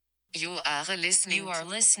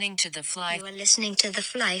listening to the Fly. You are listening to the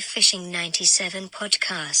Fly Fishing 97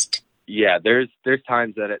 podcast. Yeah, there's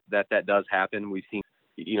times that does happen. We've seen,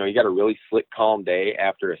 you got a really slick, calm day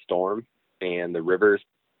after a storm, and the rivers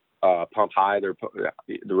pump high. The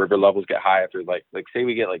river levels get high after like say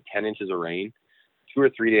we get like 10 inches of rain. 2 or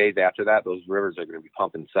 3 days after that, those rivers are going to be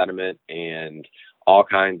pumping sediment and all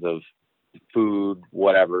kinds of food,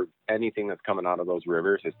 whatever, anything that's coming out of those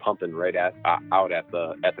rivers is pumping right out at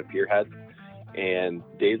the pier heads. And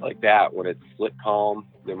days like that, when it's slick calm,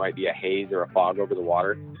 there might be a haze or a fog over the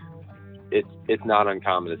water. It's not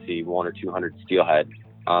uncommon to see 100 or 200 steelhead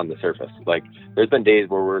on the surface. Like, there's been days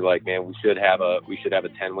where we're like, man, we should have a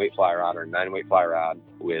 10 weight fly rod or a 9 weight fly rod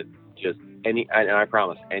with just any, and I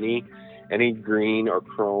promise, any green or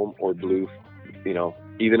chrome or blue,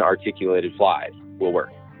 even articulated flies will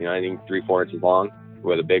work. Anything 3-4 inches long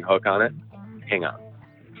with a big hook on it, hang on,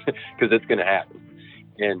 because it's going to happen.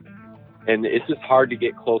 And it's just hard to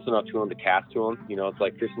get close enough to them to cast to them. It's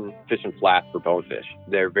like fishing flats for bonefish.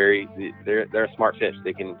 They're a smart fish.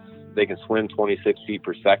 They can swim 26 feet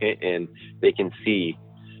per second, and they can see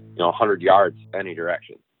 100 yards any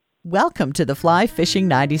direction. Welcome to the Fly Fishing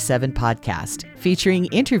 97 podcast, featuring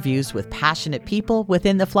interviews with passionate people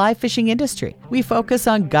within the fly fishing industry. We focus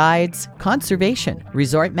on guides, conservation,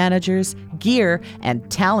 resort managers, gear, and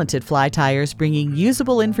talented fly tyers bringing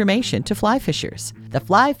usable information to fly fishers. The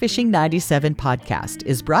Fly Fishing 97 podcast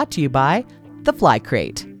is brought to you by The Fly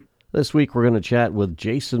Crate. This week we're going to chat with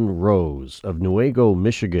Jason Rose of Newaygo,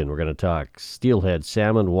 Michigan. We're going to talk steelhead,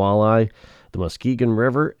 salmon, walleye, the Muskegon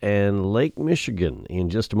River, and Lake Michigan in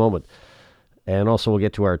just a moment. And also we'll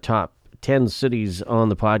get to our top 10 cities on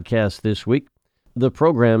the podcast this week. The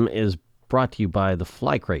program is brought to you by the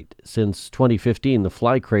Fly Crate. Since 2015, the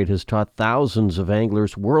Fly Crate has taught thousands of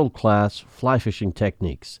anglers world-class fly fishing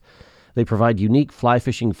techniques. They provide unique fly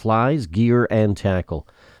fishing flies, gear, and tackle.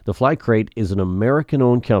 The Fly Crate is an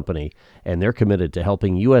American-owned company, and they're committed to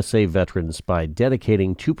helping USA veterans by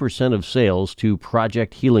dedicating 2% of sales to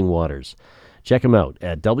Project Healing Waters. Check them out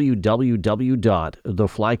at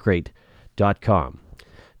www.theflycrate.com.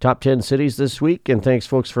 Top 10 cities this week, and thanks,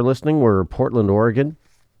 folks, for listening. We're Portland, Oregon,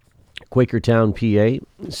 Quakertown, PA,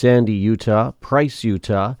 Sandy, Utah, Price,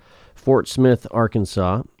 Utah, Fort Smith,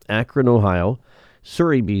 Arkansas, Akron, Ohio,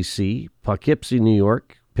 Surrey, BC, Poughkeepsie, New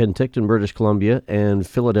York, Penticton, British Columbia, and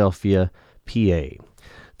Philadelphia, PA.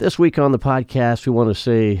 This week on the podcast, we want to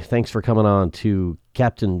say thanks for coming on to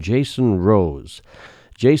Captain Jason Rose.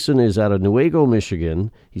 Jason is out of Newaygo,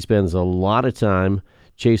 Michigan. He spends a lot of time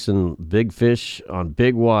chasing big fish on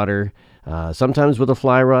big water, sometimes with a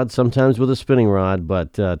fly rod, sometimes with a spinning rod,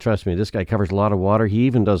 but trust me, this guy covers a lot of water. He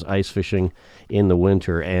even does ice fishing in the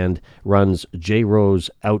winter and runs J.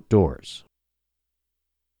 Rose Outdoors.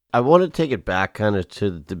 I want to take it back kind of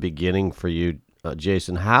to the beginning for you,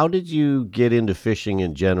 Jason. How did you get into fishing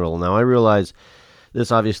in general? Now, I realize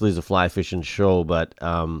this obviously is a fly fishing show, but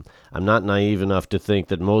I'm not naive enough to think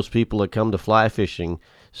that most people that come to fly fishing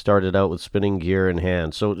started out with spinning gear in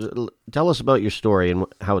hand. So tell us about your story and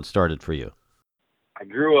how it started for you. I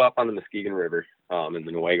grew up on the Muskegon River in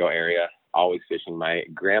the Newaygo area, always fishing. My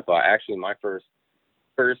grandpa, actually my first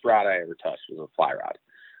rod I ever touched was a fly rod.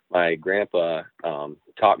 My grandpa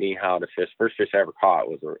taught me how to fish. First fish I ever caught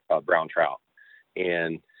was a brown trout.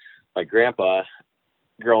 And my grandpa,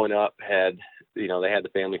 growing up, they had the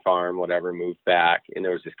family farm, whatever, moved back, and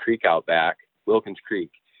there was this creek out back, Wilkins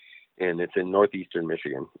Creek, and it's in northeastern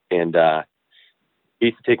Michigan. And he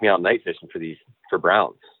used to take me out night fishing for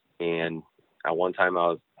browns. And at one time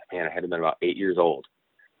I had to have been about 8 years old,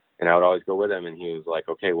 and I would always go with him, and he was like,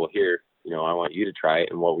 okay, well, here, I want you to try it.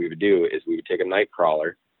 And what we would do is we would take a night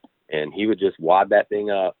crawler, and he would just wad that thing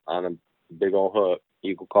up on a big old hook,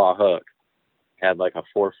 eagle claw hook, had like a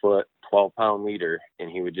 4-foot, 12-pound leader, and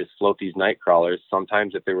he would just float these night crawlers.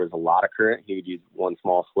 Sometimes if there was a lot of current, he would use one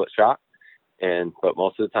small split shot, but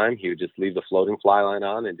most of the time he would just leave the floating fly line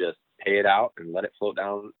on and just pay it out and let it float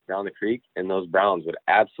down the creek. And those browns would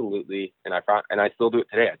absolutely, and I still do it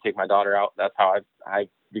today. I take my daughter out. That's how I've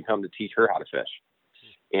become to teach her how to fish.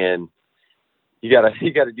 And you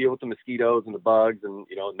gotta deal with the mosquitoes and the bugs and,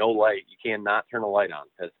 no light. You cannot turn a light on.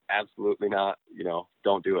 That's absolutely not,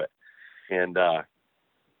 don't do it. And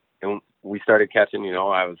we started catching,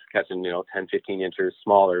 I was catching, 10, 15 inches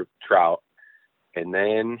smaller trout. And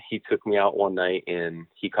then he took me out one night and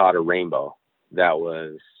he caught a rainbow that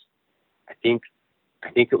was, I think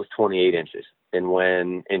it was 28 inches.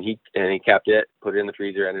 And he kept it, put it in the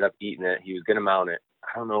freezer, ended up eating it. He was going to mount it.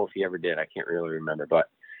 I don't know if he ever did. I can't really remember, but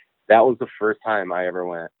that was the first time I ever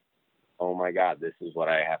went, oh my God, this is what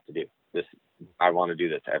I have to do. I want to do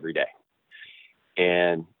this every day.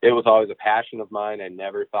 And it was always a passion of mine. I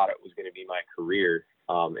never thought it was going to be my career.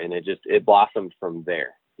 And it blossomed from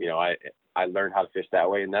there. I learned how to fish that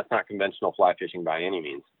way, and that's not conventional fly fishing by any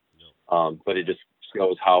means. But it just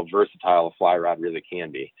shows how versatile a fly rod really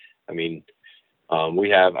can be. I mean, have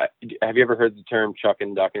you ever heard the term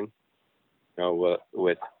chucking ducking?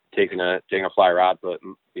 With taking a fly rod, put,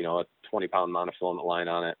 a 20-pound monofilament line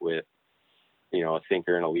on it with, a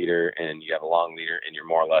sinker and a leader, and you have a long leader, and you're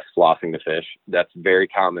more or less flossing the fish. That's very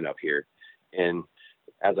common up here. And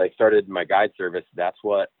as I started my guide service, that's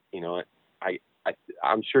what,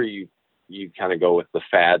 I'm sure you kind of go with the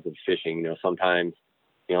fads of fishing. Sometimes,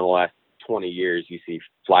 the last 20 years, you see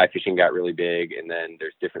fly fishing got really big, and then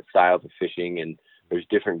there's different styles of fishing, and there's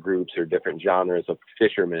different groups or different genres of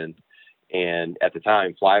fishermen. And at the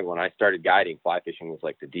time, when I started guiding, fly fishing was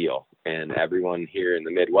like the deal. And everyone here in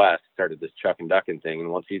the Midwest started this chuck and ducking thing.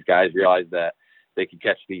 And once these guys realized that they could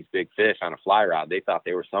catch these big fish on a fly rod, they thought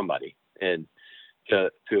they were somebody. And to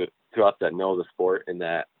us that know the sport and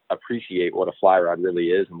that appreciate what a fly rod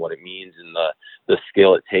really is and what it means and the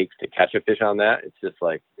skill it takes to catch a fish on that, it's just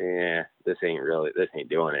like, this ain't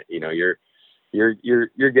doing it.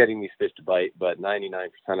 You're getting these fish to bite, but 99%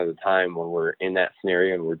 of the time when we're in that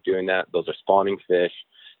scenario and we're doing that, those are spawning fish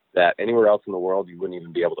that anywhere else in the world, you wouldn't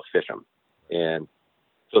even be able to fish them. And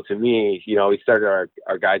so to me, we started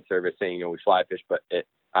our guide service saying, we fly fish, but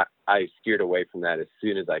I steered away from that as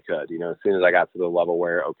soon as I could, as soon as I got to the level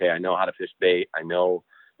where, okay, I know how to fish bait. I know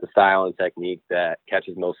the style and technique that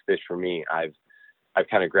catches most fish for me. I've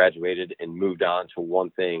kind of graduated and moved on to one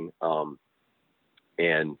thing.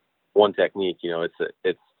 And one technique,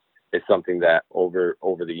 it's something that over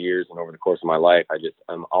the years and over the course of my life,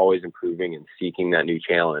 I'm always improving and seeking that new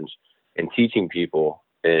challenge, and teaching people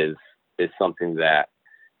is something that,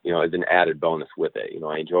 is an added bonus with it.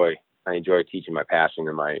 I enjoy teaching my passion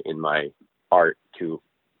in my art to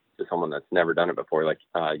someone that's never done it before. Like,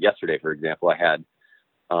 yesterday, for example, I had,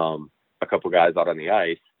 a couple guys out on the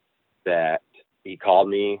ice that he called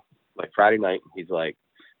me like Friday night. He's like,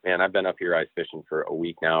 man, I've been up here ice fishing for a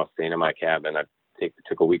week now, staying in my cabin. I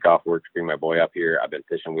took a week off work to bring my boy up here. I've been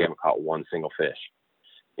fishing. We haven't caught one single fish.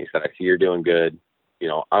 He said, I see you're doing good.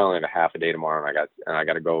 I only have a half a day tomorrow, and I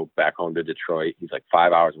got to go back home to Detroit. He's like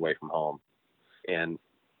 5 hours away from home. And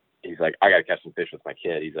he's like, I got to catch some fish with my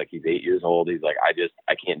kid. He's like, he's 8 years old. He's like, I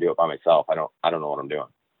can't do it by myself. I don't know what I'm doing.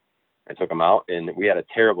 I took him out, and we had a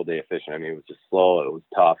terrible day of fishing. I mean, it was just slow. It was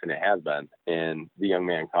tough, and it has been. And the young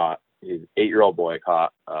man his 8-year-old boy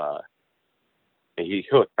caught, and he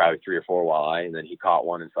hooked probably 3 or 4 walleye, and then he caught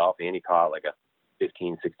one himself, and he caught like a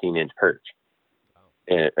 15, 16-inch perch,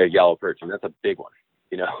 and a yellow perch, and that's a big one,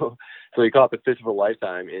 So he caught the fish of a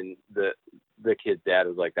lifetime, and the kid's dad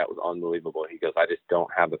was like, that was unbelievable. He goes, I just don't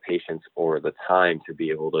have the patience or the time to be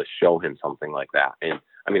able to show him something like that. And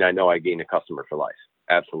I mean, I know I gained a customer for life.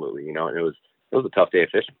 Absolutely. And it was a tough day of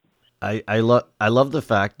fishing. I love the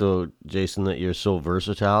fact, though, Jason, that you're so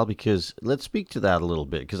versatile, because let's speak to that a little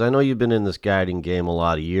bit, because I know you've been in this guiding game a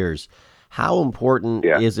lot of years. How important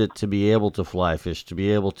is it to be able to fly fish, to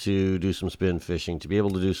be able to do some spin fishing, to be able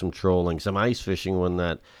to do some trolling, some ice fishing when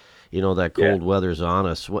that cold weather's on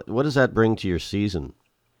us? What does that bring to your season?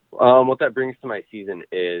 What that brings to my season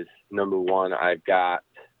is, number one, I've got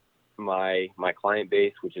my client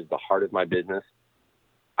base, which is the heart of my business.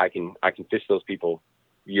 I can fish those people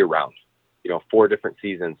year round, 4 different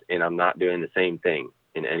seasons, and I'm not doing the same thing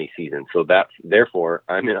in any season. So therefore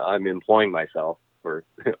I'm employing myself for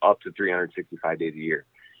up to 365 days a year.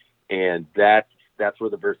 And that's where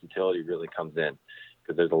the versatility really comes in,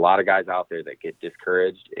 because there's a lot of guys out there that get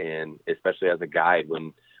discouraged. And especially as a guide,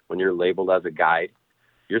 when you're labeled as a guide,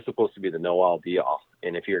 you're supposed to be the know-all be-all.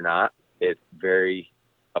 And if you're not, it's very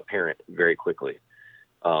apparent very quickly.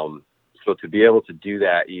 So to be able to do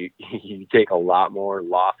that, you take a lot more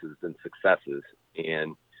losses than successes.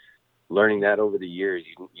 And learning that over the years,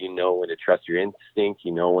 you know when to trust your instinct,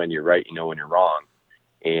 you know when you're right, you know when you're wrong.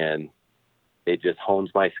 And it just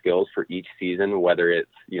hones my skills for each season, whether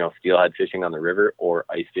it's, steelhead fishing on the river or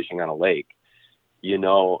ice fishing on a lake.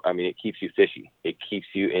 It keeps you fishy. It keeps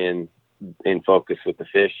you in focus with the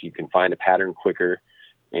fish. You can find a pattern quicker,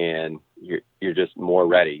 and you're just more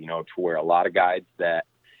ready, to where a lot of guides that,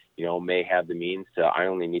 may have the means to, I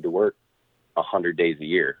only need to work 100 days a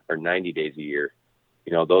year or 90 days a year.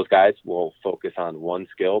 Those guys will focus on one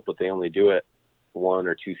skill, but they only do it 1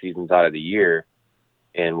 or 2 seasons out of the year.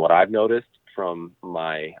 And what I've noticed from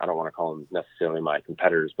I don't want to call them necessarily my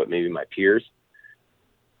competitors, but maybe my peers,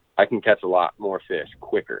 I can catch a lot more fish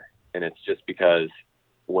quicker. And it's just because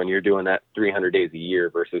when you're doing that 300 days a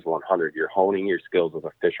year versus 100, you're honing your skills as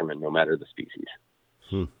a fisherman, no matter the species.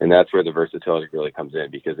 And that's where the versatility really comes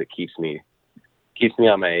in, because it keeps me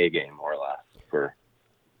on my A game, more or less, for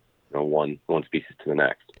one species to the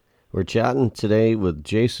next. We're chatting today with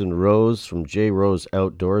Jason Rose from J. Rose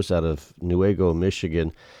Outdoors out of Newaygo,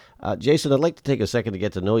 Michigan. Jason, I'd like to take a second to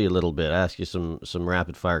get to know you a little bit, ask you some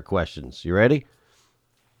rapid fire questions. You ready?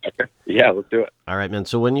 Yeah, let's do it. All right, man.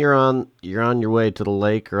 So when you're on your way to the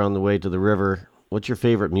lake or on the way to the river, what's your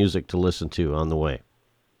favorite music to listen to on the way?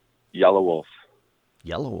 Yellow Wolf.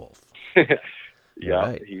 Yellow Wolf. Yeah,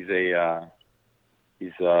 right.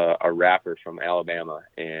 He's a rapper from Alabama,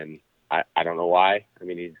 and I don't know why. I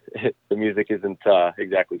mean, the music isn't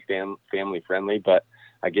exactly family friendly, but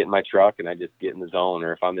I get in my truck and I just get in the zone.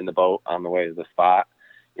 Or if I'm in the boat on the way to the spot,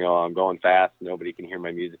 I'm going fast, nobody can hear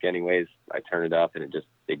my music anyways, I turn it up, and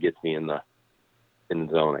it gets me in the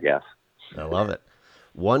zone, I guess. I love it.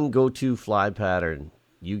 One go-to fly pattern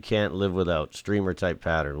you can't live without, streamer type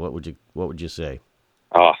pattern. What would you say?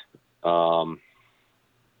 Does a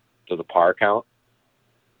par count?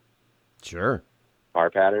 Sure. Par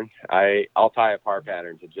pattern. I'll tie a par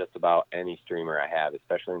pattern to just about any streamer I have,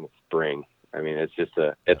 especially in the spring. I mean, it's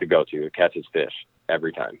a go-to. It catches fish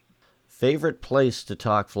every time. Favorite place to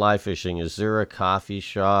talk fly fishing? Is there a coffee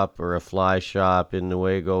shop or a fly shop in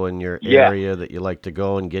Newaygo in your area that you like to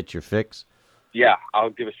go and get your fix? Yeah, I'll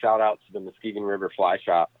give a shout out to the Muskegon River Fly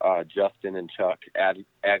Shop, Justin and Chuck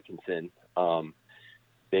Atkinson.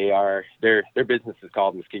 Their business is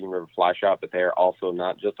called Muskegon River Fly Shop, but they are also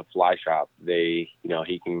not just a fly shop. He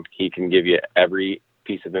can give you every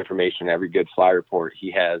piece of information, every good fly report.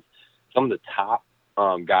 He has some of the top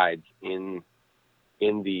guides in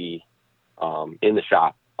the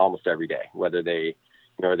shop almost every day, whether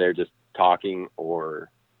they're just talking or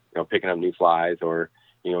picking up new flies or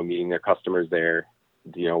meeting their customers there.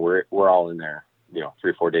 We're all in there 3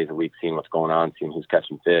 or 4 days a week, seeing what's going on, seeing who's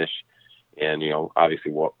catching fish, and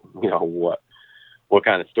obviously what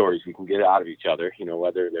kind of stories we can get out of each other,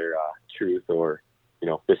 whether they're truth or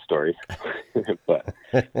fish stories. but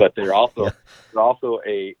they're also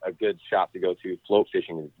a good shop to go to. Float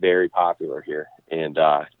fishing is very popular here, and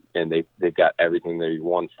they've got everything. They're a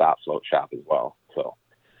one-stop float shop as well, so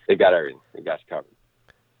they've got everything. They've got you covered.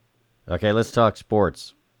 Okay, let's talk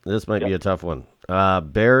sports. This might be a tough one.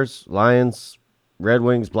 Bears, Lions, Red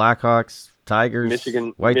Wings, Blackhawks, Tigers,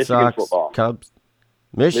 White Sox, football. Cubs.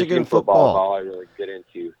 Michigan football is all I really get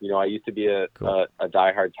into. I used to be a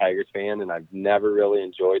diehard Tigers fan, and I've never really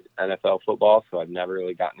enjoyed NFL football, so I've never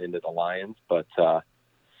really gotten into the Lions. But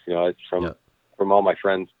it's from all my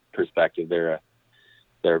friends' perspective, they're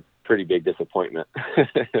a pretty big disappointment.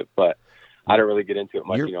 But I don't really get into it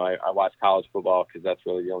much. I watch college football because that's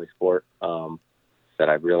really the only sport that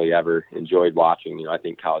I've really ever enjoyed watching. I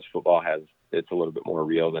think college football it's a little bit more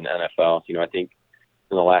real than NFL. I think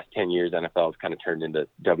in the last 10 years, NFL has kind of turned into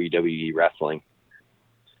WWE wrestling.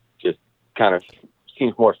 Just kind of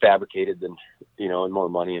seems more fabricated than, and more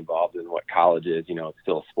money involved than what college is. It's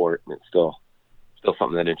still a sport, and it's still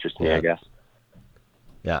something that interests me, I guess.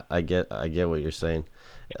 Yeah, I get what you're saying.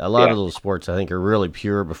 A lot of those sports, I think, are really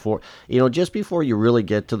pure just before you really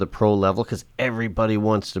get to the pro level, because everybody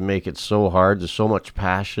wants to make it so hard. There's so much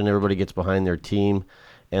passion. Everybody gets behind their team,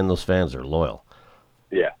 and those fans are loyal.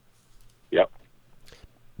 Yeah. Yep.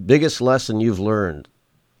 Biggest lesson you've learned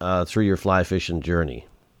through your fly fishing journey?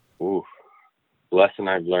 Ooh, lesson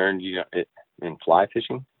I've learned, in fly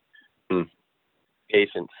fishing?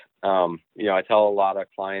 Patience. I tell a lot of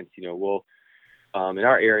clients, we'll, in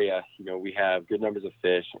our area, we have good numbers of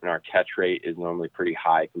fish, and our catch rate is normally pretty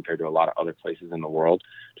high compared to a lot of other places in the world,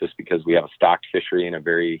 just because we have a stocked fishery and a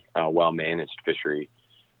very well-managed fishery.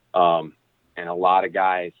 And a lot of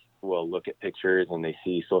guys will look at pictures and they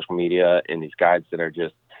see social media and these guides that are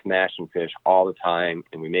just smashing fish all the time,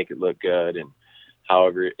 and we make it look good. And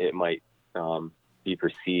however it might be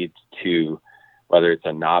perceived to, whether it's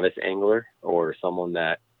a novice angler or someone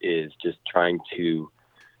that is just trying to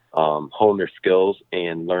hone their skills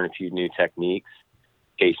and learn a few new techniques,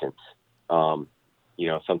 patience.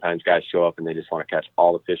 Sometimes guys show up and they just want to catch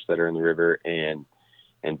all the fish that are in the river and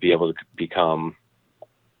be able to become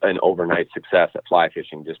an overnight success at fly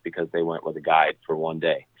fishing just because they went with a guide for one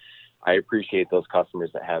day. I appreciate those customers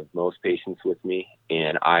that have most patience with me,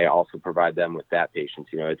 and I also provide them with that patience.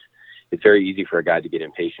 It's very easy for a guy to get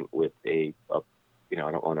impatient with I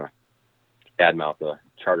don't want to badmouth a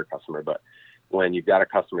charter customer, but when you've got a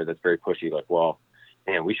customer that's very pushy, like, well,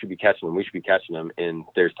 man, we should be catching them. And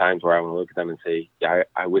there's times where I want to look at them and say, yeah,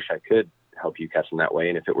 I wish I could help you catch them that way.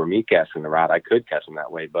 And if it were me casting the rod, I could catch them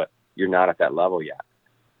that way, but you're not at that level yet.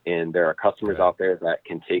 And there are customers out there that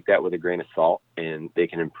can take that with a grain of salt, and they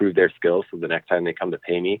can improve their skills. So the next time they come to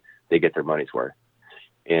pay me, they get their money's worth.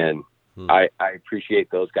 And I appreciate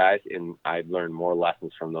those guys, and I've learned more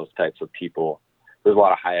lessons from those types of people. There's a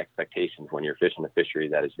lot of high expectations when you're fishing a fishery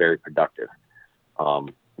that is very productive.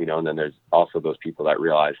 And then there's also those people that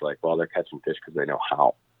realize, like, well, they're catching fish because they know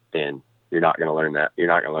how, and you're not going to learn that. You're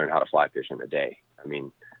not going to learn how to fly fish in a day. I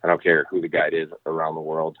mean, I don't care who the guide is around the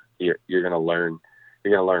world. You're going to learn.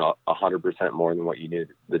 You're going to learn 100% more than what you did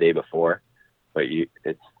the day before. But you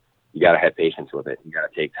got to have patience with it. You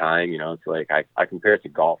got to take time. It's like I compare it to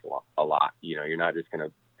golf a lot. You're not just going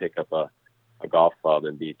to pick up a golf club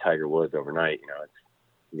and be Tiger Woods overnight.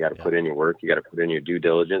 You got to put in your work. You got to put in your due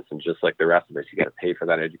diligence, and just like the rest of us, you got to pay for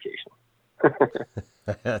that education.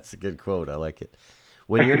 That's a good quote. I like it.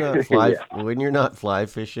 When you're not when you're not fly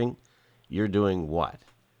fishing, you're doing what?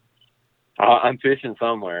 I'm fishing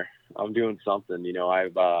somewhere. I'm doing something.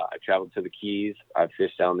 I've traveled to the Keys. I've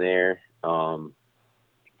fished down there.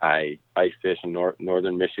 I ice fish in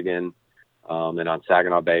northern Michigan, and on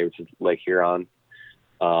Saginaw Bay, which is Lake Huron.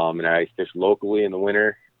 And I ice fish locally in the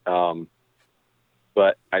winter.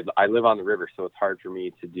 But I live on the river, so it's hard for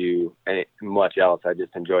me to do much else. I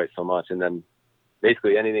just enjoy it so much. And then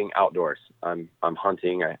basically anything outdoors. I'm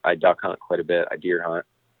hunting. I duck hunt quite a bit. I deer hunt.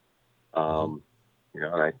 And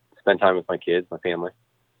I spend time with my kids, my family.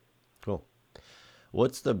 Cool.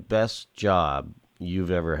 What's the best job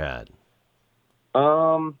you've ever had?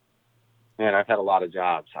 Man, I've had a lot of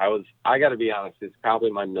jobs. I got to be honest, it's probably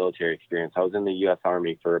my military experience. I was in the U.S.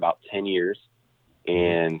 Army for about 10 years,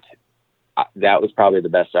 and that was probably the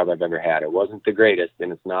best job I've ever had. It wasn't the greatest,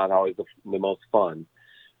 and it's not always the most fun,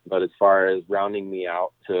 but as far as rounding me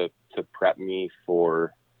out to prep me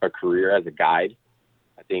for a career as a guide,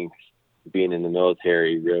 I think being in the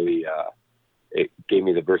military really, it gave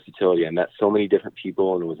me the versatility. I met so many different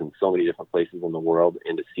people and was in so many different places in the world,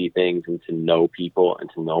 and to see things and to know people and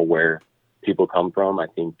to know where people come from. I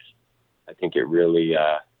think it really,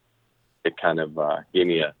 it kind of gave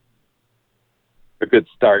me a good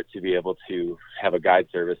start to be able to have a guide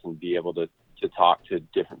service and be able to talk to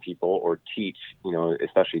different people or teach,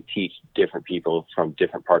 especially teach different people from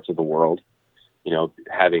different parts of the world,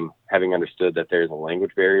 having understood that there's a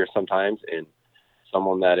language barrier sometimes, and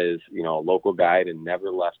someone that is, a local guide and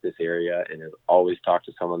never left this area and has always talked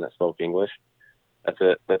to someone that spoke English,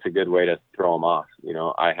 that's a good way to throw them off.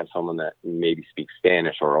 I have someone that maybe speaks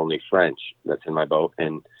Spanish or only French that's in my boat,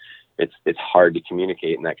 and it's hard to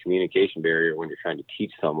communicate, and that communication barrier when you're trying to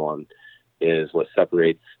teach someone is what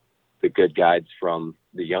separates the good guides from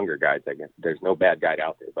the younger guides. I guess there's no bad guide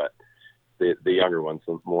out there, but the younger ones,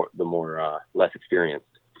 the more less experienced.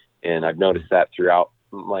 And I've noticed that throughout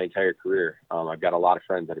my entire career. I've got a lot of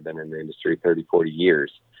friends that have been in the industry 30, 40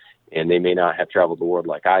 years, and they may not have traveled the world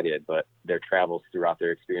like I did, but their travels throughout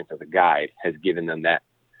their experience as a guide has given them that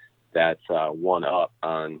one up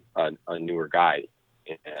on a newer guide.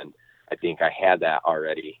 And I think I had that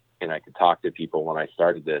already, and I could talk to people when I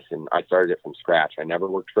started this, and I started it from scratch. I never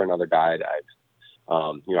worked for another guide.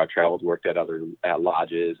 I've traveled, worked at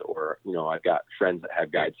lodges, or, I've got friends that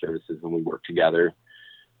have guide services, and we work together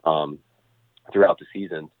throughout the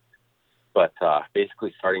season. But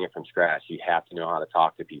basically starting it from scratch, you have to know how to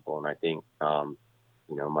talk to people. And I think,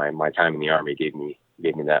 my time in the Army gave me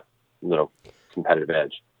that little competitive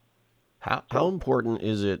edge. How important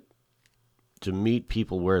is it to meet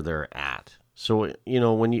people where they're at? So,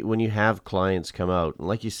 when you have clients come out, and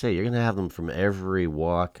like you say, you're going to have them from every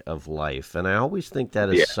walk of life. And I always think that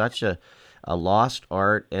is such a lost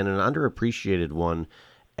art and an underappreciated one,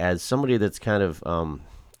 as somebody that's kind of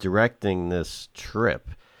directing this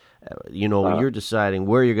trip. When you're deciding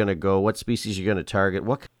where you're going to go, what species you're going to target,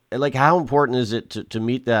 how important is it to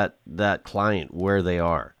meet that client where they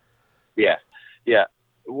are? Yeah.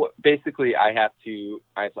 Basically, I have to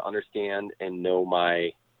understand and know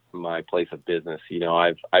my place of business.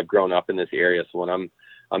 I've grown up in this area, so when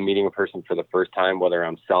I'm meeting a person for the first time, whether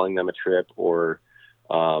I'm selling them a trip or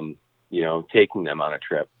taking them on a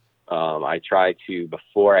trip, I try to,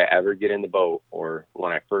 before I ever get in the boat or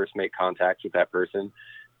when I first make contact with that person,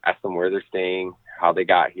 ask them where they're staying, how they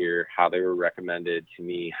got here, how they were recommended to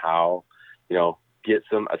me, how,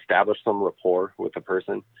 establish some rapport with the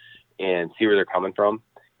person and see where they're coming from.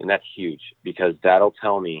 And that's huge, because that'll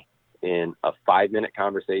tell me in a 5-minute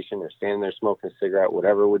conversation or standing there smoking a cigarette,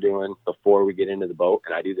 whatever we're doing before we get into the boat.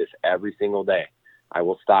 And I do this every single day. I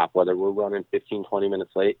will stop, whether we're running 15, 20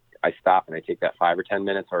 minutes late, I stop and I take that 5 or 10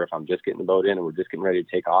 minutes, or if I'm just getting the boat in and we're just getting ready to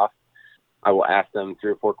take off, I will ask them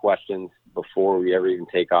 3 or 4 questions before we ever even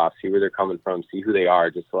take off, see where they're coming from, see who they are,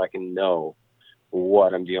 just so I can know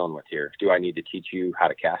what I'm dealing with here. Do I need to teach you how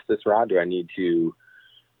to cast this rod? Do I need to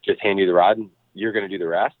just hand you the rod and you're going to do the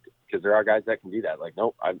rest? because there are guys that can do that. Like,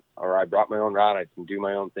 nope, I brought my own rod. I can do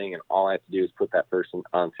my own thing, and all I have to do is put that person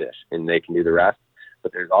on fish, and they can do the rest.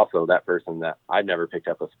 But there's also that person that I've never picked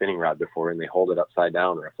up a spinning rod before, and they hold it upside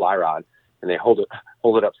down, or a fly rod, and they hold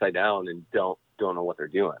it upside down and don't know what they're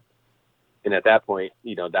doing. And at that point,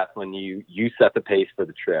 that's when you set the pace for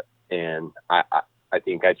the trip. And I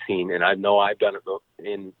think I've seen, and I know I've done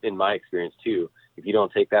it in my experience too. If you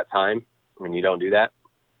don't take that time, when you don't do that,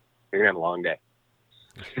 you're gonna have a long day.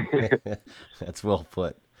 That's well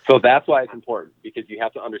put. So that's why it's important, because you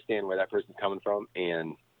have to understand where that person's coming from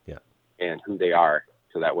and who they are,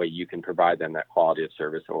 so that way you can provide them that quality of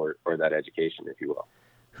service or that education, if you will.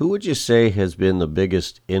 Who would you say has been the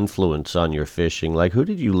biggest influence on your fishing? Like, who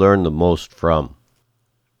did you learn the most from?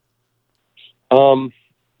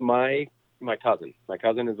 My cousin. My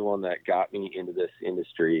cousin is the one that got me into this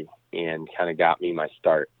industry and kind of got me my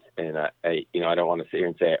start. And I don't want to sit here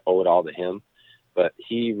and say I owe it all to him, but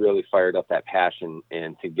he really fired up that passion.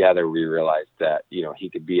 And together we realized that, he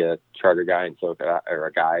could be a charter guy, and so could I, or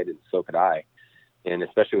a guide, and so could I. And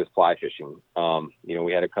especially with fly fishing,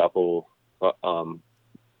 we had a couple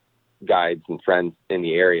guides and friends in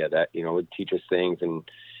the area that, would teach us things, and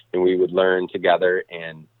we would learn together.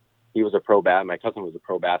 And my cousin was a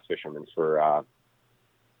pro bass fisherman for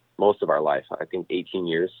most of our life. I think 18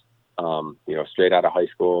 years, straight out of high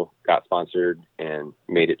school, got sponsored and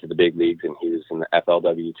made it to the big leagues. And he was in the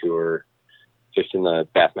FLW tour, fished in the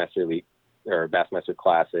Bassmaster League or Bassmaster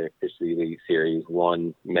Classic, fished the League Series,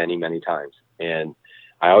 won many, many times. And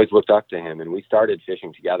I always looked up to him, and we started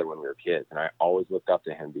fishing together when we were kids. And I always looked up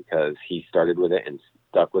to him because he started with it and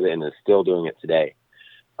stuck with it and is still doing it today.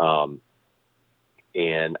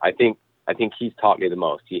 And I think he's taught me the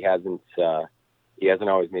most. He hasn't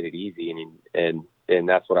always made it easy, and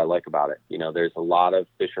that's what I like about it. There's a lot of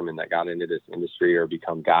fishermen that got into this industry or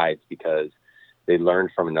become guides because they learned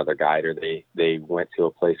from another guide, or they went to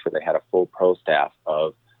a place where they had a full pro staff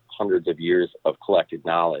of hundreds of years of collected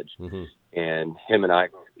knowledge. Mm-hmm. And he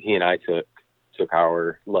and I took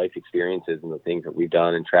our life experiences and the things that we've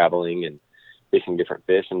done and traveling and fishing different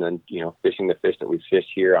fish, and then, fishing the fish that we've fished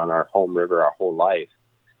here on our home river our whole life,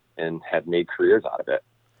 and have made careers out of it.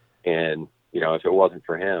 And, if it wasn't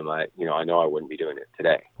for him, I know I wouldn't be doing it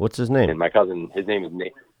today. What's his name? And my cousin, his name is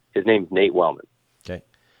Nate Wellman. Okay.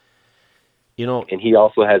 And he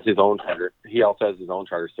also has his own charter. He also has his own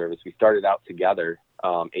charter service. We started out together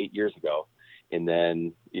 8 years ago. And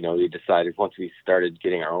then, we decided, once we started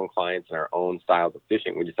getting our own clients and our own styles of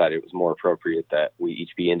fishing, we decided it was more appropriate that we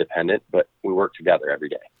each be independent, but we work together every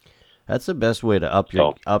day. That's the best way to up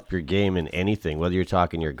your game in anything, whether you're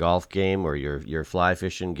talking your golf game or your fly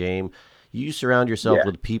fishing game. You surround yourself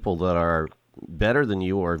with people that are better than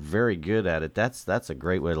you or very good at it. That's a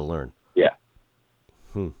great way to learn. Yeah.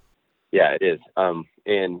 Yeah, it is.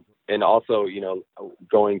 And also,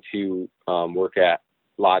 going to work at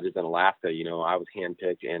lodges in Alaska, I was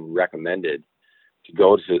handpicked and recommended to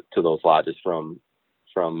go to those lodges from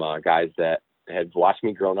guys that had watched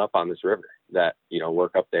me growing up on this river, that,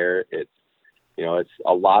 work up there. It's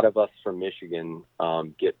a lot of us from Michigan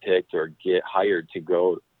get picked or get hired to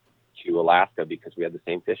go to Alaska because we have the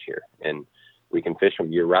same fish here, and we can fish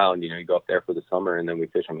them year round. You go up there for the summer, and then we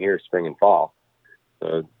fish them here spring and fall.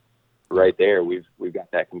 So right there, we've got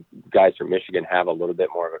that. Guys from Michigan have a little bit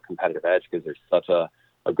more of a competitive edge because there's such a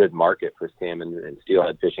good market for salmon and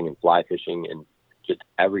steelhead fishing and fly fishing and just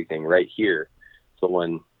everything right here. So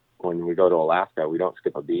when we go to Alaska, we don't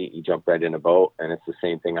skip a beat. You jump right in a boat, and it's the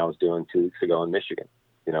same thing I was doing 2 weeks ago in Michigan.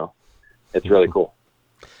 It's really cool.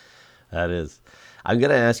 That is. I'm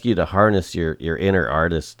going to ask you to harness your inner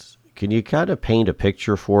artist. Can you kind of paint a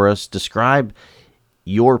picture for us? Describe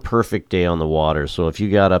your perfect day on the water. So if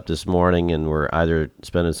you got up this morning and were either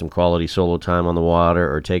spending some quality solo time on the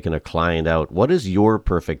water or taking a client out, what does your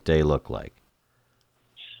perfect day look like?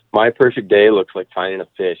 My perfect day looks like finding a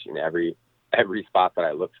fish in every spot that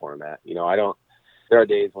I look for them at. There are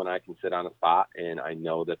days when I can sit on a spot and I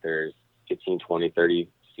know that there's 15, 20, 30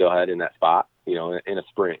 steelhead in that spot, in the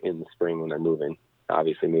spring when they're moving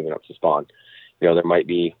up to spawn. There might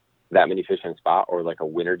be that many fish in a spot, or like a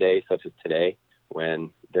winter day such as today,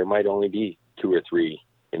 when there might only be 2 or 3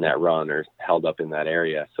 in that run or held up in that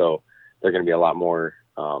area. So they're going to be a lot more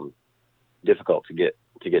difficult to get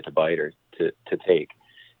to bite or to take.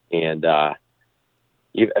 And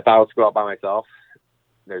if I was to go out by myself,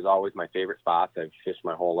 there's always my favorite spots. I've fished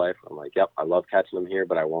my whole life. I'm like, yep, I love catching them here,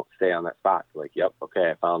 but I won't stay on that spot. Like, yep,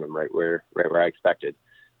 okay, I found them right where I expected.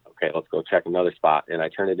 Okay, let's go check another spot. And I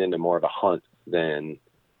turn it into more of a hunt than,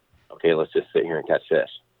 okay, let's just sit here and catch fish.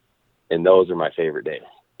 And those are my favorite days.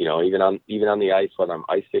 even on the ice, whether I'm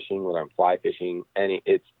ice fishing, whether I'm fly fishing,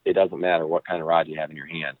 it doesn't matter what kind of rod you have in your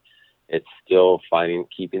hand. It's still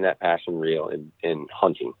keeping that passion real in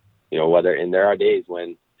hunting. And there are days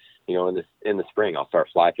when, in the spring, I'll start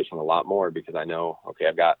fly fishing a lot more because I know, okay,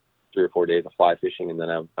 I've got 3 or 4 days of fly fishing, and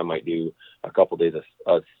then I might do a couple days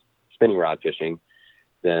of spinning rod fishing.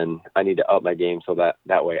 Then I need to up my game so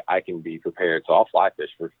that way I can be prepared. So I'll fly fish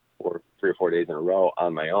for 3 or 4 days in a row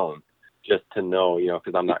on my own, just to know,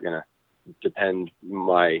 because I'm not going to depend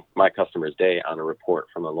my customer's day on a report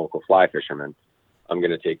from a local fly fisherman. I'm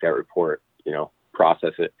going to take that report,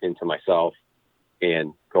 process it into myself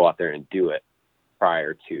and go out there and do it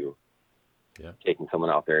prior to taking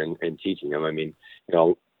someone out there and teaching them. I mean,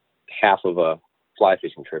 half of a fly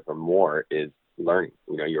fishing trip or more is learning.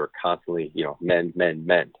 You're constantly,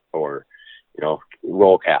 mend, or,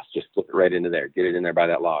 roll cast, just flip it right into there, get it in there by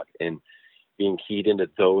that log. And being keyed into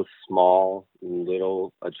those small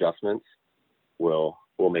little adjustments will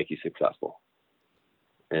make you successful.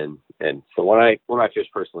 And so when I fish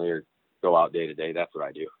personally or go out day to day, that's what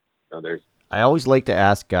I do. I always like to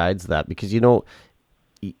ask guides that because,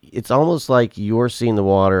 it's almost like you're seeing the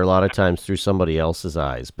water a lot of times through somebody else's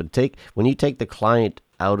eyes. But when you take the client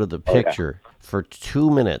out of the picture for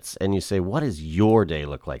 2 minutes and you say, what does your day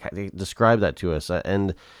look like? Describe that to us.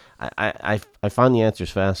 And I find the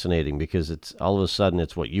answers fascinating because it's all of a sudden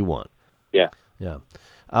it's what you want. Yeah. Yeah.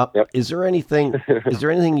 Yep. Is there anything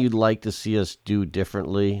you'd like to see us do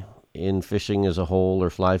differently in fishing as a whole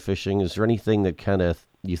or fly fishing? Is there anything that kind of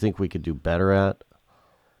you think we could do better at?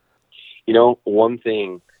 One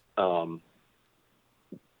thing,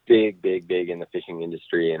 big in the fishing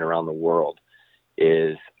industry and around the world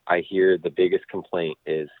is I hear the biggest complaint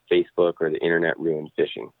is Facebook or the internet ruined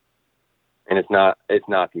fishing. And it's not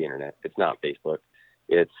the internet. It's not Facebook.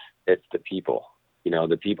 It's the people.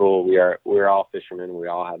 The people, we're all fishermen. We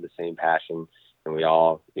all have the same passion and we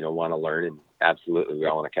all, want to learn, and absolutely we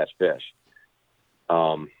all want to catch fish.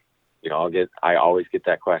 I always get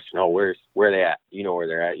that question. Oh, where are they at? You know where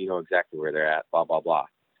they're at. You know exactly where they're at, blah, blah, blah.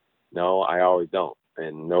 No, I always don't.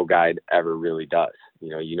 And no guide ever really does.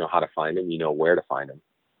 You know how to find them, you know where to find them,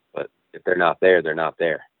 but if they're not there, they're not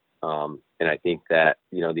there. And I think that,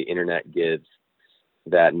 the internet gives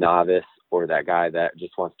that novice or that guy that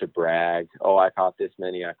just wants to brag, oh, I caught this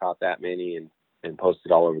many, I caught that many, and post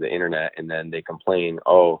it all over the internet. And then they complain,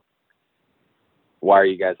 oh, why are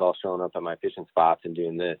you guys all showing up at my fishing spots and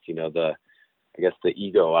doing this? I guess the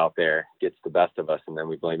ego out there gets the best of us, and then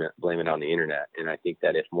we blame it on the internet. And I think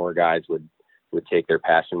that if more guys would take their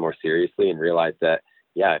passion more seriously and realize that,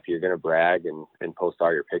 yeah, if you're going to brag and post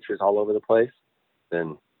all your pictures all over the place,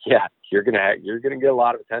 then yeah, you're going to get a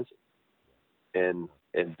lot of attention. And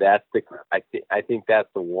that's I think that's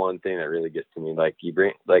the one thing that really gets to me.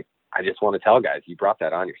 I just want to tell guys, you brought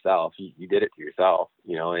that on yourself. You did it to yourself,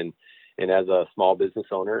 and as a small business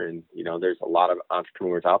owner, and, there's a lot of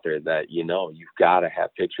entrepreneurs out there that, you've got to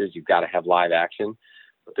have pictures, you've got to have live action,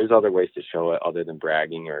 but there's other ways to show it other than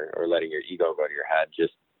bragging or letting your ego go to your head.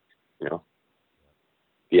 Just,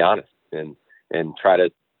 be honest and try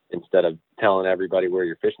to, instead of telling everybody where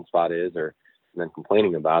your fishing spot is and then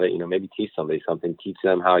complaining about it, maybe teach somebody something, teach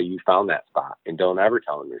them how you found that spot, and don't ever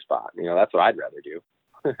tell them your spot. That's what I'd rather do.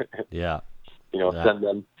 Yeah.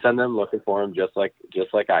 Send them looking for them just like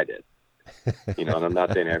I did. And I'm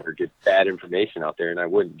not saying I ever get bad information out there, and I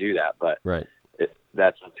wouldn't do that, but right.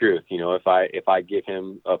 That's the truth. If I give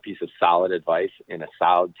him a piece of solid advice and a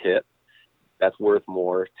solid tip, that's worth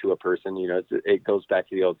more to a person. It goes back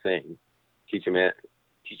to the old saying, teach a man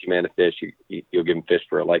to fish, you'll give him fish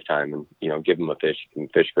for a lifetime, and, give him a fish, you can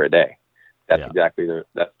fish for a day. That's exactly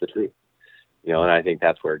that's the truth. And I think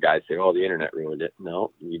that's where guys say, oh, the internet ruined it.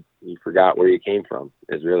 No, you forgot where you came from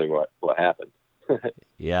is really what happened.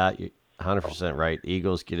 Yeah, you're 100% right.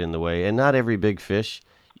 Egos get in the way, and not every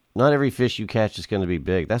fish you catch is going to be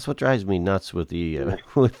big. That's what drives me nuts with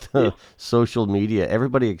the social media.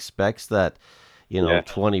 Everybody expects that,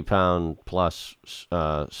 20-pound plus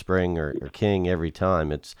spring or king every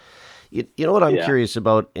time. It's, what I'm curious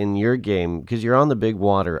about in your game, because you're on the big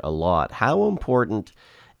water a lot. How important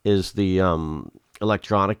is the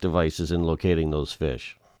electronic devices in locating those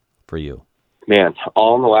fish for you? Man,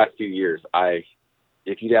 all in the last few years,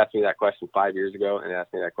 if you'd asked me that question 5 years ago and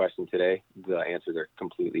asked me that question today, the answers are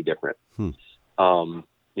completely different.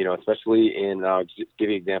 Especially I'll just give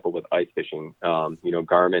you an example with ice fishing.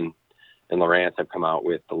 Garmin and Lowrance have come out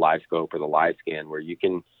with the Live Scope or the Live Scan, where you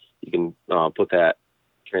can put that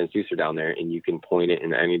transducer down there and you can point it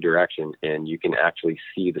in any direction, and you can actually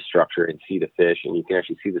see the structure and see the fish, and you can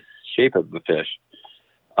actually see the shape of the fish.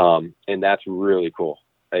 And that's really cool.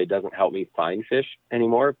 it doesn't help me find fish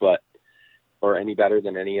anymore, but, or any better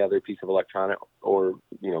than any other piece of electronic, or,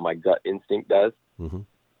 my gut instinct does. Mm-hmm.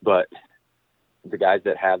 But the guys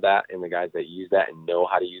that have that and the guys that use that and know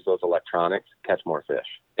how to use those electronics catch more fish.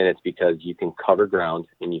 And it's because you can cover ground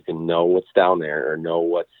and you can know what's down there or know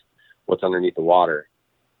what's underneath the water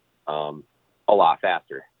a lot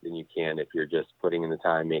faster than you can if you're just putting in the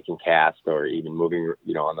time making casts or even moving,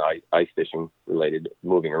 on the ice fishing related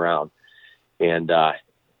moving around. And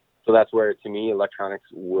so that's where, to me, electronics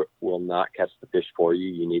will not catch the fish for you.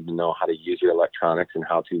 You need to know how to use your electronics and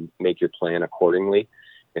how to make your plan accordingly.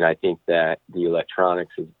 And I think that the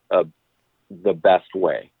electronics is the best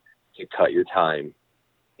way to cut your time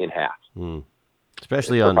in half.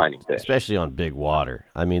 Especially on big water.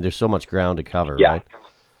 I mean, there's so much ground to cover, right?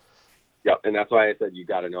 Yep. And that's why I said you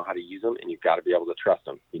got to know how to use them and you've got to be able to trust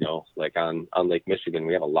them. Like on Lake Michigan,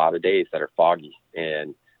 we have a lot of days that are foggy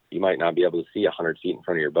and you might not be able to see 100 feet in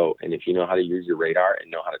front of your boat. And if you know how to use your radar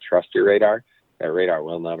and know how to trust your radar, that radar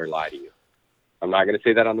will never lie to you. I'm not going to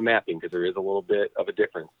say that on the mapping because there is a little bit of a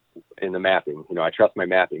difference in the mapping. I trust my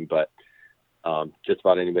mapping, but just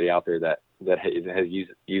about anybody out there that has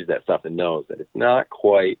used that stuff and knows that it's not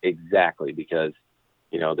quite exactly because,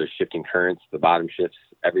 there's shifting currents, the bottom shifts,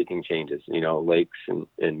 everything changes. Lakes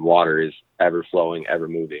and water is ever flowing, ever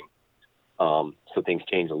moving. So things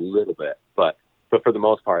change a little bit, but for the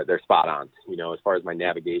most part, they're spot on. As far as my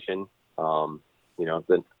navigation, the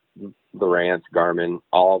Lowrance, Garmin,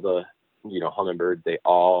 all the, Humminbird, they're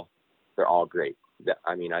all great.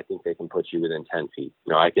 I think they can put you within 10 feet.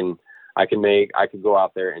 I could go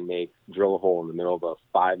out there and drill a hole in the middle of a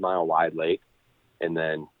 5 mile wide lake and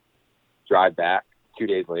then drive back 2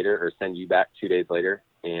 days later or send you back 2 days later.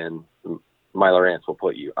 And my Lowrance will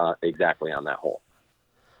put you exactly on that hole.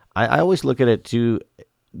 I always look at it too.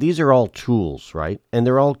 These are all tools, right? And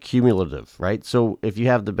they're all cumulative, right? So if you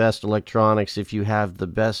have the best electronics, if you have the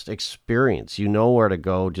best experience, you know where to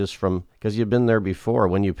go just from, because you've been there before.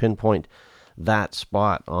 When you pinpoint that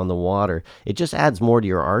spot on the water, it just adds more to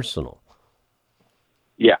your arsenal.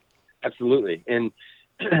 Yeah, absolutely. And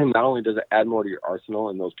not only does it add more to your arsenal,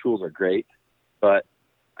 and those tools are great, but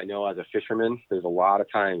I know as a fisherman, there's a lot of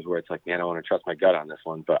times where it's like, man, I want to trust my gut on this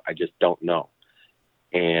one, but I just don't know.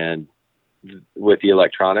 And with the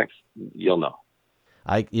electronics, you'll know.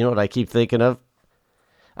 You know what I keep thinking of?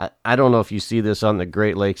 I don't know if you see this on the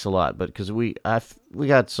Great Lakes a lot, but because we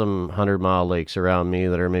got some 100-mile lakes around me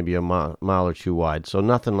that are maybe a mile or two wide, so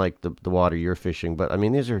nothing like the water you're fishing. But I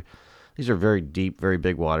mean, these are very deep, very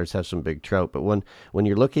big waters, have some big trout. But when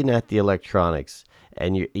you're looking at the electronics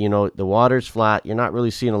and the water's flat, you're not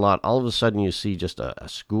really seeing a lot. All of a sudden, you see just a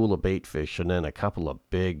school of bait fish and then a couple of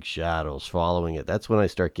big shadows following it. That's when I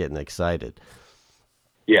start getting excited.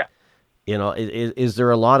 Yeah. Is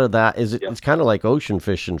there a lot of that? It's kind of like ocean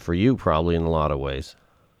fishing for you, probably in a lot of ways.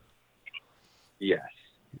 Yes.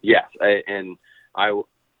 I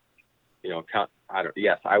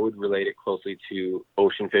would relate it closely to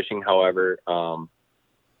ocean fishing. However,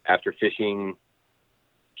 after fishing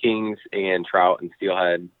kings and trout and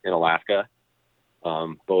steelhead in Alaska,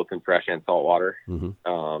 both in fresh and salt water,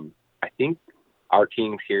 I think our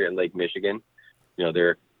kings here in Lake Michigan,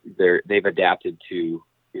 they've adapted to,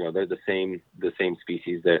 they're the same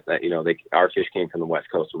species that our fish came from the West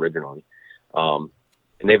Coast originally. And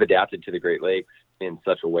they've adapted to the Great Lakes in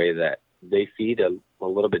such a way that they feed a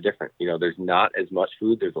little bit different. There's not as much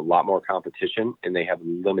food. There's a lot more competition and they have a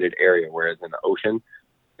limited area. Whereas in the ocean,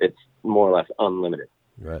 it's more or less unlimited.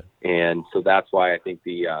 Right. And so that's why I think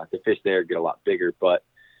the fish there get a lot bigger, but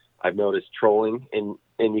I've noticed trolling and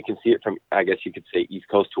you can see it from, I guess you could say East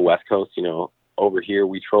Coast to West Coast. Over here,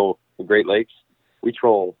 we troll the Great Lakes. We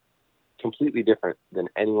troll completely different than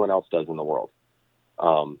anyone else does in the world.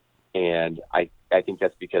 And I think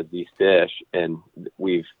that's because these fish, and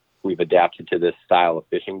we've adapted to this style of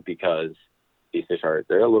fishing because these fish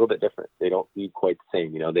they're a little bit different. They don't feed quite the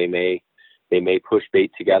same. They may push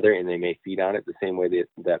bait together and they may feed on it the same way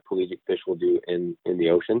that pelagic fish will do in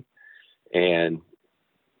the ocean. And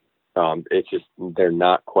it's just, they're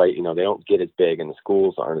not quite, they don't get as big and the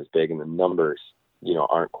schools aren't as big and the numbers,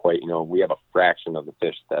 aren't quite, we have a fraction of the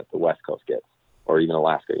fish that the West Coast gets or even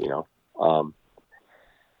Alaska,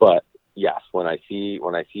 but yes, when I see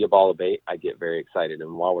a ball of bait, I get very excited.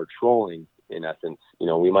 And while we're trolling, in essence,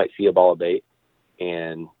 we might see a ball of bait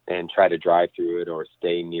and try to drive through it or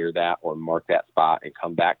stay near that or mark that spot and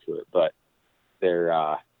come back to it. But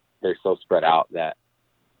they're so spread out that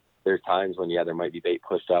there's times when, there might be bait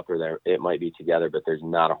pushed up or it might be together, but there's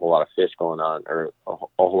not a whole lot of fish going on or a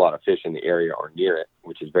whole lot of fish in the area or near it,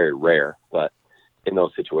 which is very rare. But in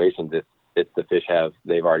those situations, it's the fish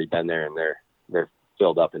they've already been there and they're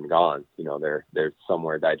filled up and gone. They're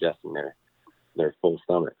somewhere digesting their full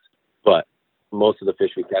stomachs. But most of the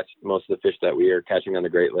fish that we are catching on the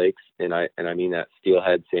Great Lakes, and I mean that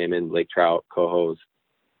steelhead, salmon, lake trout, cohos,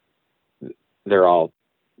 their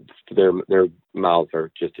mouths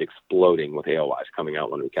are just exploding with alewives coming out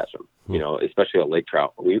when we catch them. Especially a lake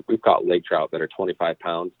trout. We've caught lake trout that are 25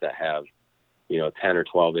 pounds that have 10 or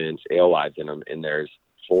 12 inch alewives in them, and there's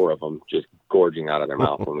 4 of them just gorging out of their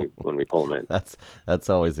mouth when we pull them in. That's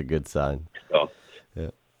always a good sign.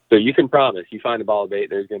 So you can promise, you find a ball of bait,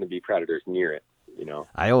 there's going to be predators near it.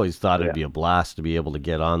 I always thought it'd be a blast to be able to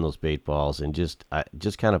get on those bait balls and just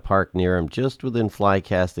kind of park near them, just within fly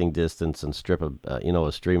casting distance, and strip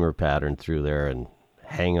a streamer pattern through there and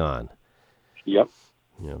hang on. Yep.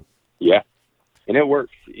 Yeah. And it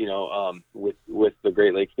works, with the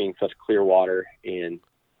Great Lakes being such clear water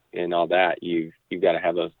and all that, you've got to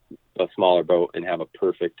have a smaller boat and have a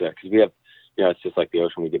perfect, because we have, it's just like the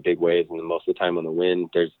ocean, we get big waves, and most of the time on the wind,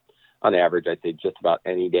 there's, on average, I'd say just about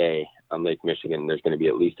any day on Lake Michigan, there's going to be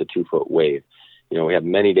at least a 2-foot wave. We have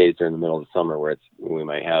many days during the middle of the summer where we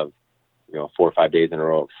might have, 4 or 5 days in a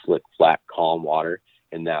row of slick, flat, calm water,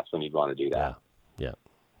 and that's when you'd want to do that. Yeah.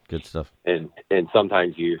 Good stuff. And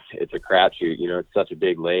sometimes it's a crapshoot. It's such a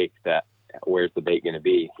big lake that where's the bait going to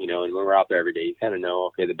be? And when we're out there every day, you kind of know,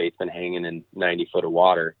 okay, the bait's been hanging in 90 foot of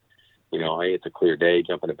water. Hey, it's a clear day,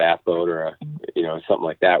 jump in a bass boat or something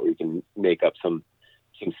like that where you can make up some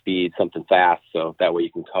speed, something fast, so that way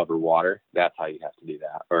you can cover water. That's how you have to do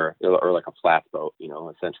that, or like a flats boat.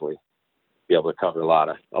 Essentially, be able to cover a lot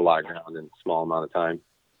of ground in a small amount of time.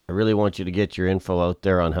 I really want you to get your info out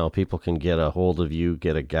there on how people can get a hold of you,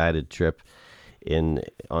 get a guided trip on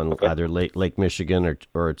either Lake Michigan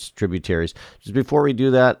or its tributaries. Just before we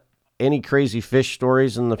do that, any crazy fish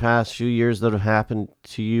stories in the past few years that have happened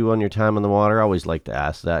to you on your time on the water? I always like to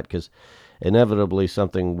ask that because inevitably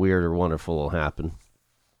something weird or wonderful will happen.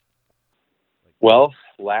 Well,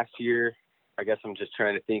 last year, I guess I'm just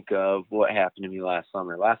trying to think of what happened to me last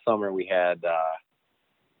summer. Last summer we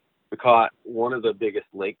caught one of the biggest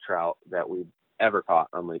lake trout that we've ever caught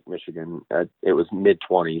on Lake Michigan. It was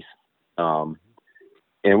mid-20s,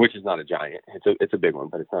 and which is not a giant. It's a big one,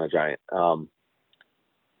 but it's not a giant.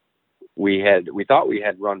 We thought we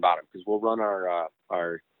had run bottom, because we'll run our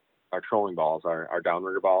trolling balls, our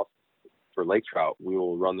downrigger balls for lake trout. We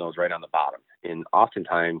will run those right on the bottom, and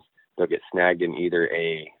oftentimes they'll get snagged in either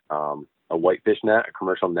a whitefish net, a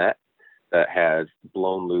commercial net that has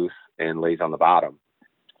blown loose and lays on the bottom.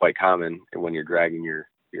 It's quite common when you're dragging your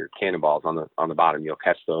cannonballs on the bottom, you'll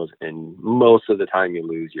catch those, and most of the time you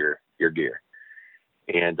lose your gear.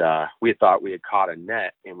 And we had thought we had caught a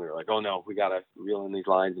net, and we were like, oh no, we got to reel in these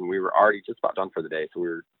lines. And we were already just about done for the day, so we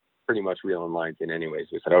were pretty much reeling lines in anyways.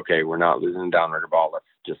 We said, okay, we're not losing the downrigger ball. Let's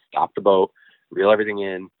just stop the boat, reel everything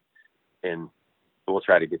in, and we'll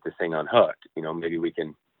try to get this thing unhooked. Maybe we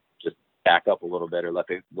can just back up a little bit or let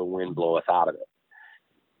the wind blow us out of it.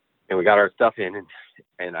 And we got our stuff in,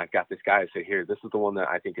 and I've got this guy who said, here, this is the one that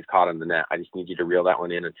I think is caught on the net. I just need you to reel that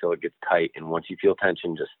one in until it gets tight, and once you feel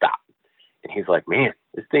tension, just stop. And he's like, man,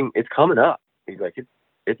 this thing, it's coming up. He's like,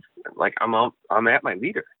 it's like I'm at my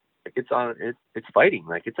leader. Like it's fighting.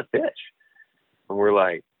 Like it's a fish. And we're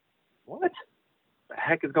like, what the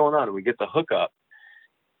heck is going on? And we get the hook up,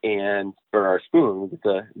 and for our spoon, we get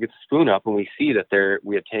the spoon up, and we see that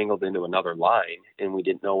we had tangled into another line, and we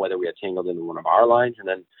didn't know whether we had tangled into one of our lines. And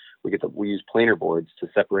then we use planer boards to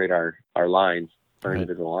separate our lines, our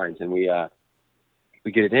individual lines, and we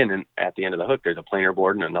get it in, and at the end of the hook, there's a planer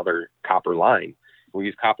board and another copper line. We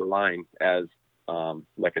use copper line as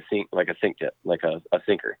like a sink tip, like a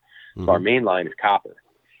sinker. Mm-hmm. So our main line is copper,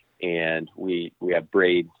 and we have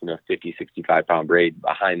braid, 50, 65 pound braid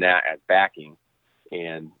behind that as backing,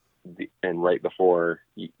 and right before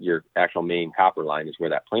your actual main copper line is where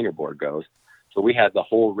that planer board goes. So we had the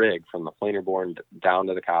whole rig from the planer board down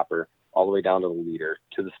to the copper, all the way down to the leader,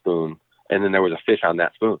 to the spoon, and then there was a fish on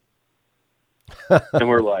that spoon. And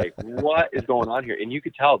we're like, what is going on here? And you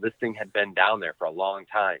could tell this thing had been down there for a long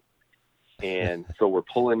time. And so we're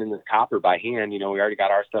pulling in this copper by hand. We already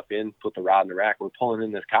got our stuff in, put the rod in the rack. We're pulling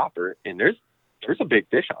in this copper, and there's a big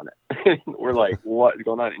fish on it. We're like, what is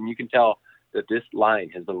going on? And you can tell that this line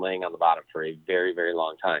has been laying on the bottom for a very, very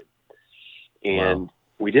long time. And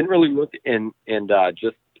we didn't really look, and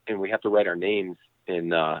we have to write our names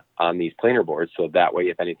on these planer boards, so that way,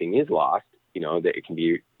 if anything is lost, that it can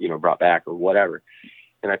be, brought back or whatever.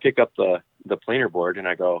 And I pick up the planer board, and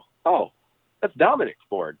I go, oh, that's Dominic's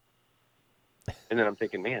board. And then I'm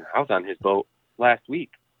thinking, man, I was on his boat last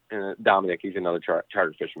week. And Dominic, he's another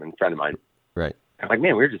charter fisherman, friend of mine. Right. I'm like,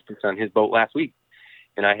 man, we were just on his boat last week.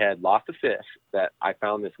 and I had lost a fish that I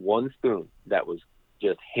found this one spoon that was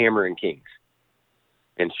just hammering kings.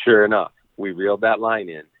 And sure enough, we reeled that line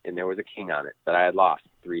in, and there was a king on it that I had lost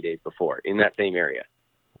 3 days before in that same area.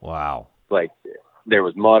 Wow. Like, there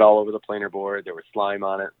was mud all over the planer board. There was slime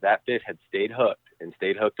on it. That fish had stayed hooked and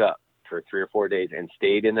stayed hooked up for 3 or 4 days and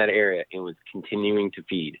stayed in that area and was continuing to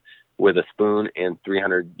feed with a spoon and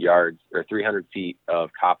 300 yards or 300 feet of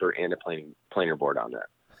copper and a planer board on that.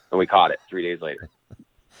 And we caught it 3 days later.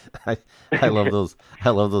 I love those. I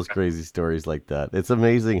love those crazy stories like that. It's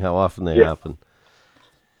amazing how often they happen.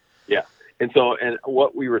 Yeah. And so, and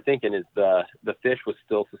what we were thinking is the fish was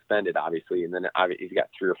still suspended, obviously, and then he's got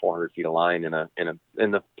 300 or 400 feet of line and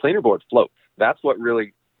the planer board floats. That's what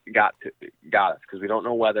really got us, because we don't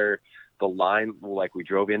know whether the line, like, we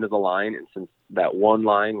drove into the line, and since that one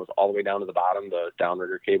line was all the way down to the bottom, the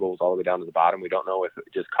downrigger cable was all the way down to the bottom, we don't know if it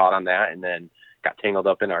just caught on that and then got tangled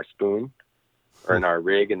up in our spoon or in our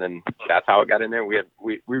rig, and then that's how it got in there. We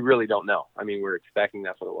really don't know. I mean, we're expecting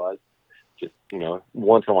that's what it was. Just,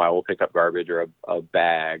 once in a while we'll pick up garbage or a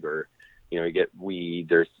bag, or, you get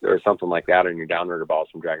weeds or something like that on your downrigger balls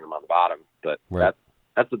from dragging them on the bottom. But right.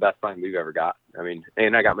 That's the best find we've ever got. I mean,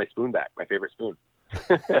 and I got my spoon back, my favorite spoon.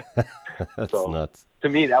 That's so, nuts. To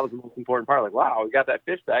me, that was the most important part. Like, wow, we got that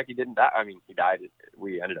fish back. He didn't die. I mean, he died.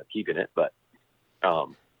 We ended up keeping it, but,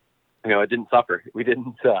 it didn't suffer. We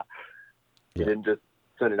didn't just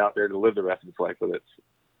send it out there to live the rest of its life with its,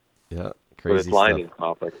 crazy with its line stuff. in its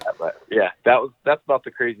mouth like that. But yeah, that's about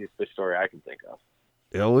the craziest fish story I can think of.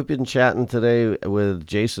 We've been chatting today with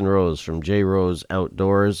Jason Rose from J. Rose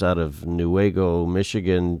Outdoors out of Newaygo,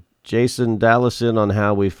 Michigan. Jason, dial us in on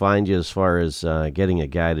how we find you as far as getting a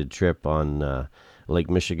guided trip on Lake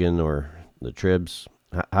Michigan or the Tribs.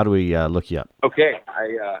 How do we look you up? Okay,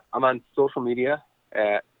 I'm on social media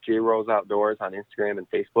at J. Rose Outdoors on Instagram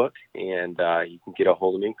and Facebook, and you can get a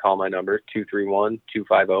hold of me. Call my number,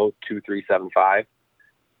 231-250-2375.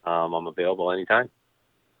 I'm available anytime.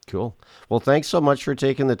 Cool. Well, thanks so much for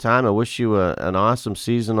taking the time. I wish you an awesome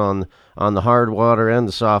season on the hard water and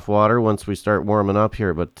the soft water once we start warming up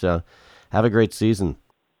here, but have a great season.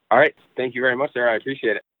 All right. Thank you very much, Sarah. I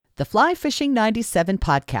appreciate it. The Fly Fishing 97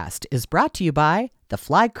 podcast is brought to you by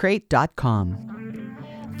theflycrate.com.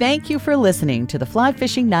 Thank you for listening to the Fly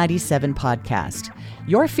Fishing 97 podcast.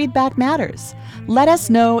 Your feedback matters. Let us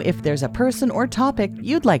know if there's a person or topic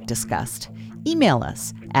you'd like discussed. Email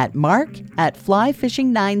us at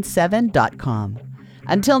mark@flyfishing97.com.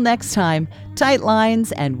 Until next time, tight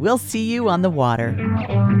lines, and we'll see you on the water.